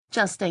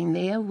Justine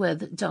there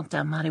with Dr.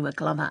 Mariwa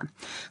Glover.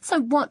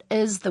 So what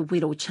is the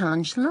Weddle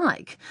Challenge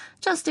like?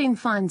 Justine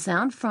finds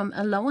out from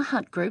a Lower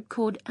Hutt group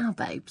called Our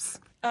Babes.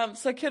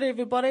 So kia ora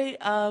everybody,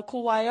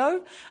 ko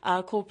waio,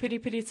 ko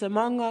piripiri te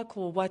maunga,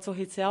 ko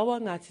waitohi te awa,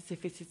 ngā te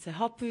whiti te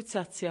hapu, te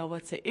ati awa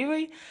te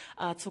iwi,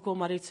 toko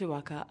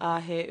marituaka.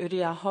 He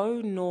uri a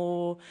hau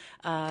no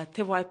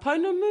te wai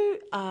paunamu,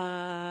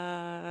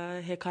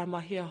 he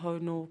kaimahia hau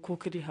no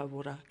kōkiri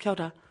hauora. Kia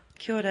ora.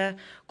 Kia ora,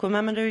 ko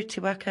Mamaru te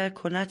waka,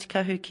 ko Ngāti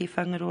Kahu ki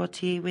whangaroa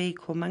te iwi,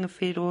 ko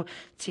Mangawhero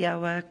te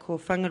awa, ko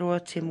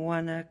Whangaroa te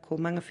moana, ko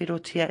Mangawhero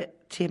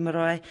te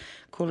marae,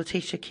 ko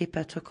Leticia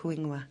Keepa tōku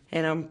ingoa.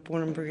 And I'm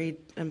born and bred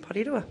in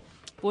Porirua.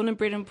 Born and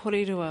bred in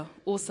Porirua.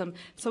 Awesome.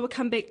 So we'll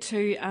come back to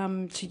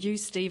you,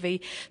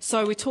 Stevie.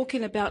 So we're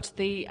talking about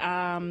the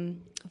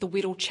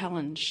Weddle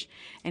Challenge,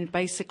 and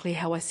basically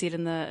how I said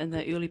in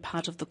the early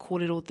part of the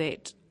kōrero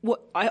that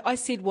I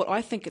said what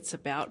I think it's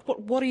about.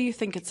 What do you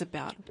think it's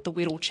about, the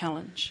Weddle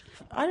Challenge?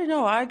 I don't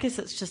know. I guess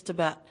it's just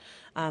about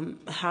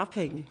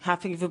helping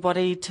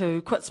everybody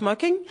to quit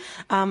smoking.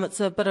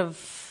 It's a bit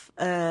of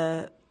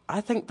I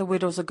think the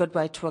Weddle's a good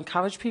way to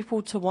encourage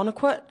people to want to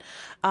quit,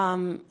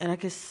 and I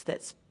guess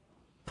that's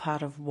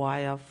part of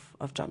why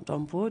I've jumped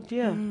on board.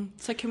 Yeah.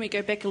 So can we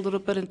go back a little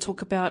bit and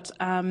talk about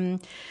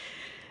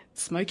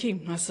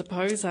smoking? I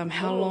suppose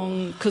how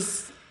long?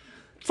 Because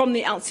from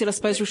the outset, I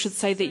suppose we should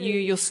say that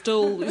you're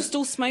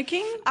still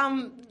smoking.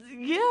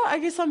 Yeah, I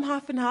guess I'm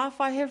half and half.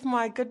 I have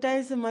my good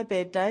days and my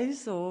bad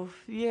days, so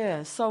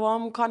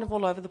I'm kind of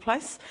all over the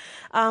place.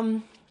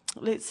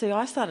 Let's see,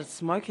 I started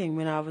smoking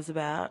when I was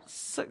about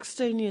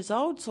 16 years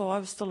old, so I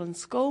was still in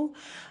school.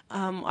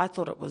 I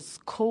thought it was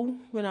cool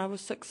when I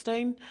was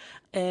 16,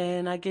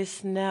 and I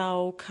guess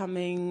now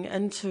coming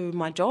into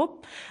my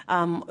job,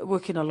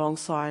 working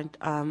alongside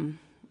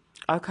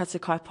Aukate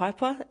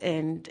Kaipaipa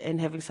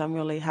and having some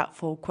really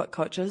helpful quit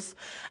coaches.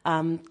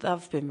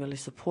 They've been really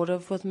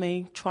supportive with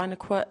me trying to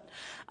quit,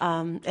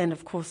 and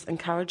of course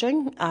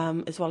encouraging,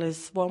 as well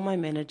as my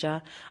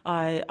manager.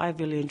 I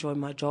really enjoy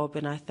my job,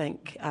 and I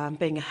think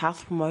being a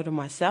health promoter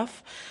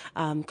myself,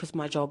 because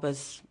my job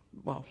is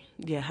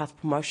health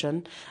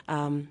promotion.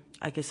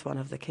 I guess one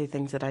of the key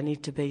things that I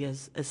need to be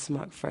is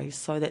smoke free.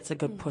 So that's a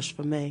good push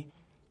for me,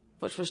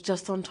 which was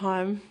just on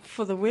time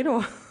for the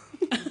Weddle.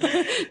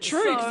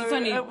 True, because so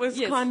it was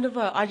kind of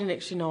I didn't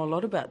actually know a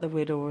lot about the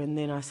Weddle, and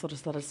then I sort of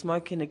started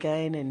smoking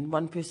again, and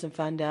one person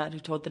found out who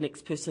told the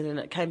next person, and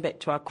it came back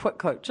to our quit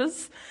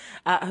coaches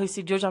who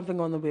said, you're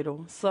jumping on the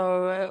Weddle.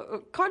 So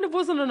it kind of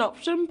wasn't an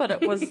option, but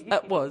it was,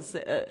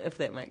 if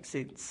that makes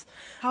sense.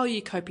 How are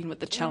you coping with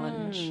the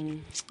challenge?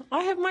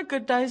 I have my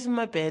good days and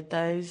my bad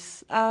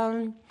days.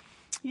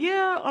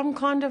 Yeah, I'm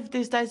kind of,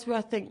 there's days where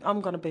I think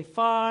I'm going to be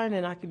fine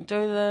and I can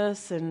do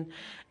this, and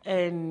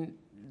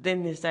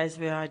then there's days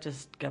where I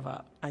just give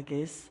up, I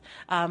guess.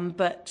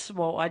 But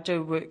I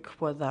do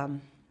work with a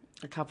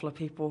couple of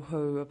people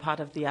who are part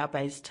of the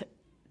Our-Based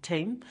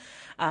team.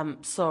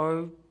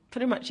 So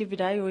pretty much every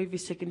day or every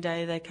second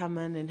day they come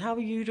in and, how are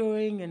you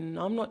doing? And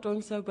I'm not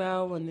doing so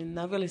well. And then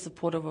they're really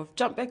supportive of,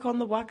 jump back on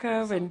the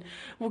waka and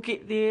we'll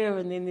get there.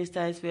 And then there's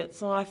days where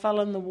it's, I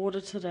fell in the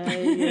water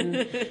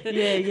today.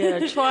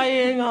 And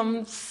trying,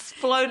 I'm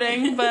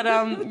floating. But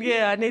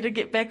I need to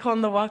get back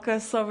on the waka.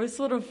 So we're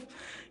sort of...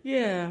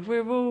 Yeah,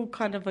 we're all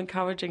kind of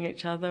encouraging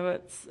each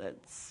other.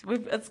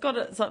 It's got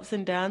its ups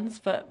and downs,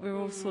 but we're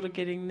all sort of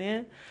getting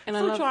there. And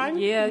still trying.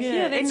 Yeah,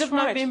 that's end of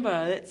right.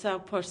 November, that's our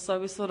push. So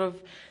we sort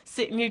of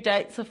set new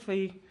dates if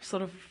we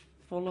sort of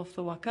fall off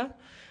the waka,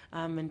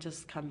 and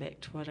just come back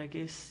to it, I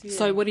guess. Yeah.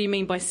 So what do you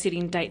mean by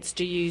setting dates?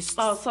 Do you...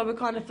 so we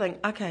kind of think,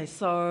 okay,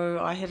 so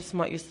I had a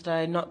smoke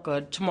yesterday, not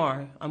good.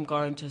 Tomorrow I'm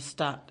going to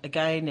start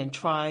again and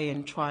try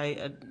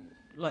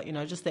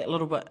just that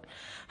little bit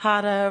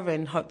harder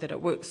and hope that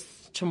it works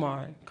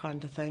tomorrow,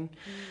 kind of thing.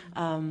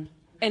 And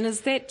is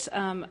that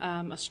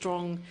a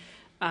strong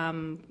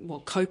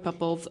cope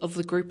up of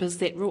the group? Is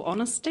that real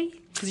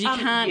honesty? Because you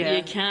can't.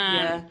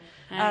 Yeah.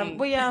 Hey.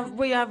 We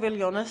are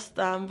really honest.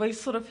 We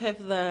sort of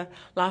have the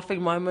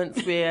laughing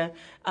moments where,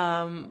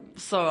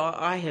 so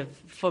I have,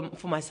 for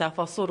myself,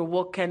 I'll sort of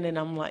walk in and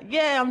I'm like,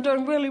 yeah, I'm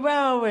doing really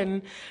well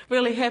and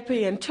really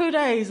happy, in 2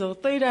 days or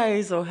 3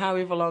 days or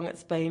however long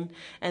it's been.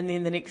 And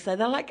then the next day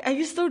they're like, are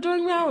you still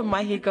doing well? And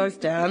my head goes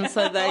down,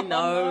 so they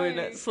know. And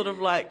it's sort of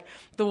like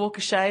the walk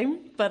of shame.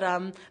 But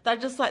they're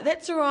just like,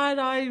 that's all right,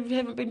 I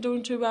haven't been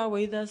doing too well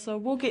either, so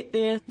we'll get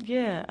there.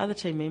 Yeah, other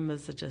team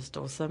members are just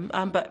awesome,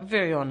 but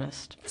very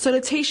honest. So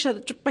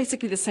Leticia,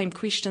 basically the same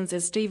questions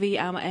as Stevie.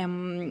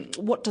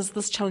 What does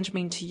this challenge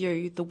mean to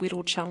you, the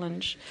Weddle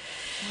Challenge?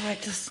 I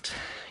just,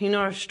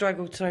 I've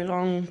struggled so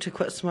long to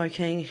quit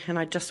smoking, and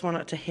I just want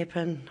it to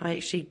happen. I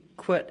actually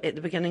quit at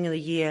the beginning of the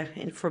year,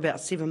 and for about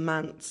 7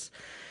 months,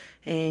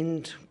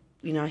 and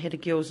I had a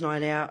girls'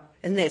 night out,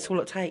 and that's all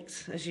it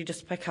takes, is you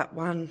just pick up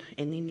one,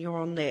 and then you're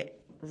on that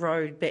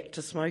road back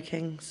to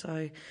smoking.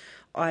 So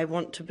I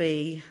want to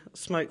be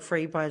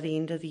smoke-free by the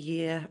end of the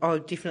year. Oh,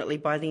 definitely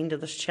by the end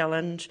of this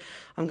challenge.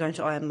 I'm going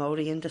to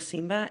Māori in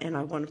December, and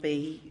I want to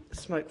be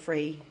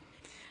smoke-free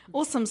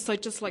Awesome. So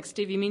just like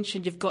Stevie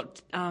mentioned, you've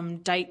got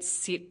dates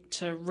set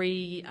to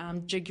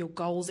jig your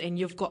goals, and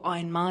you've got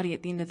Iron Māori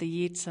at the end of the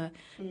year to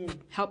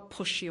help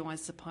push you, I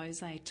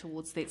suppose,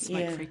 towards that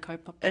smoke-free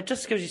kaupapa. It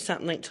just gives you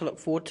something to look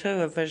forward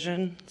to, a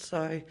vision.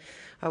 So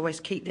I always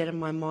keep that in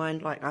my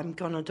mind, like I'm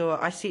going to do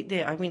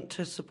it. I went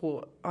to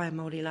support Iron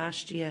Māori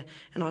last year,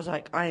 and I was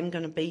like, I am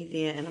going to be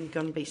there, and I'm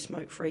going to be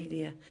smoke-free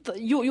there.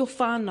 Your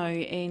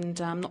whānau,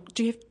 and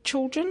do you have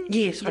children?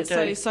 Yes, I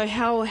do. So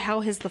how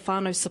has the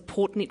whānau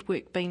support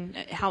network been?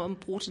 How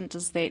important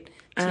is that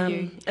to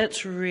you?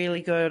 It's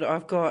really good.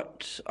 I've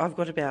got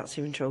about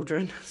 7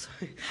 children. So.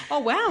 Oh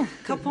wow,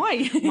 ka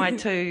pai. My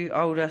 2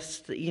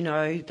 oldest,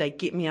 they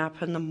get me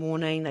up in the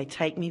morning, they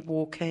take me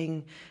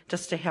walking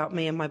just to help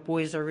me, and my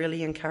boys are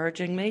really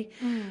encouraging me.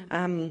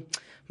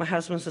 My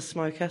husband's a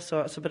smoker,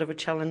 so it's a bit of a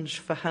challenge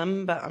for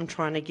him, but I'm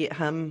trying to get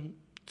him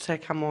to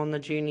come on the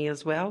journey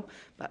as well.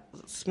 But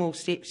small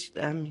steps,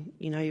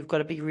 you've got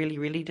to be really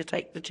ready to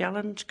take the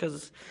challenge,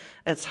 because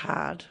it's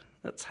hard.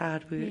 It's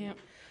hard work. Yeah.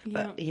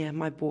 But yeah,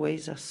 my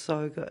boys are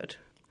so good.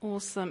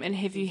 Awesome. And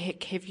have you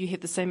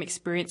had the same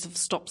experience of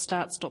stop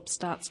start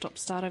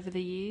over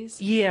the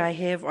years? Yeah, I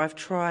have. I've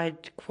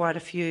tried quite a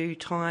few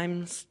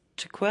times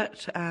to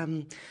quit.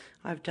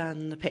 I've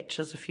done the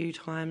patches a few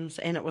times,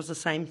 and it was the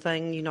same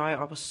thing.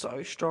 I was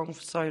so strong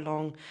for so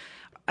long.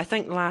 I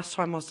think last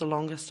time was the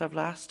longest I've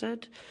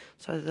lasted.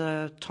 So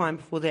the time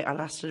before that, I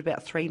lasted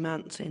about 3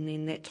 months, and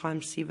then that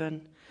time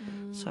 7.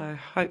 So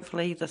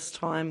hopefully this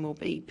time will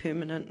be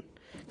permanent.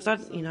 Because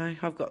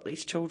I've got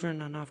these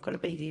children, and I've got to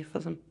be there for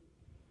them.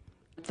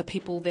 The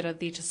people that are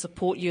there to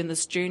support you in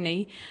this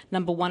journey,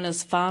 number 1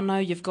 is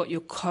whānau, you've got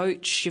your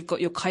coach, you've got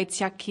your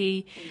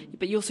kaitiaki,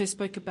 but you also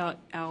spoke about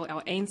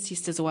our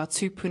ancestors, or our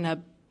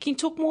tūpuna. Can you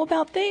talk more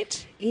about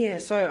that? Yeah,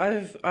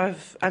 so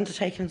I've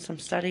undertaken some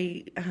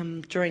study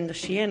during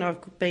this year, and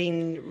I've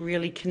been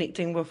really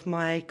connecting with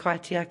my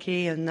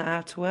kaitiaki and the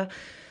atua.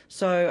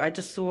 So I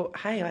just thought,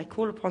 hey, I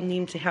call upon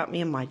them to help me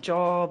in my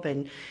job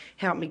and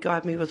help me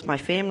guide me with my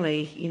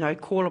family,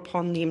 call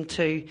upon them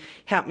to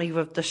help me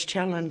with this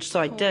challenge.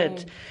 So I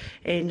did.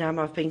 And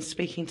I've been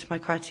speaking to my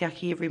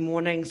kaitiaki every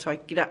morning. So I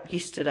get up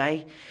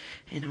yesterday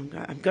and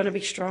I'm going to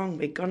be strong.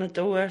 We're going to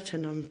do it.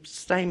 And I'm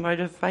staying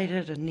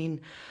motivated. And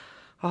then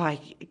I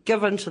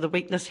give in to the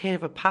weakness,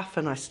 have a puff,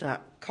 and I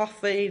start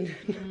coughing.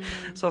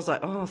 So I was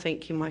like, oh,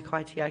 thank you, my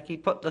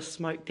kaitiaki. Put the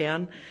smoke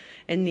down.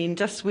 And then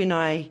just when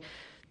I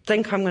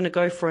think I'm going to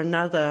go for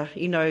another,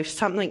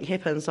 something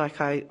happens,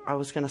 like I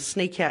was going to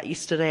sneak out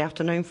yesterday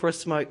afternoon for a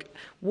smoke,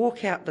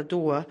 walk out the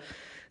door,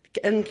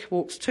 in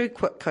walks 2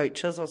 quick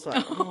coaches. I was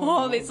like,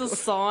 oh, that's a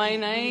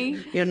sign, eh?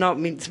 You're not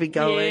meant to be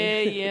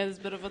going. Yeah, there's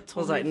a bit of a I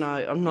was like, no,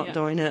 I'm not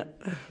doing it.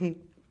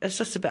 It's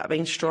just about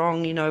being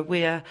strong,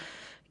 where,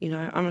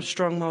 I'm a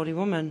strong Māori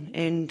woman,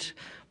 and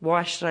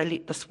why should I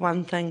let this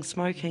one thing,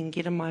 smoking,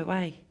 get in my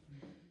way?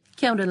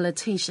 Kia ora,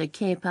 Leticia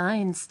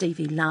Keepa and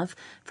Stevie Love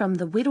from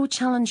the Weddle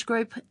Challenge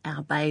group,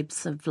 Our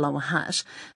Babes of Lower Hutt.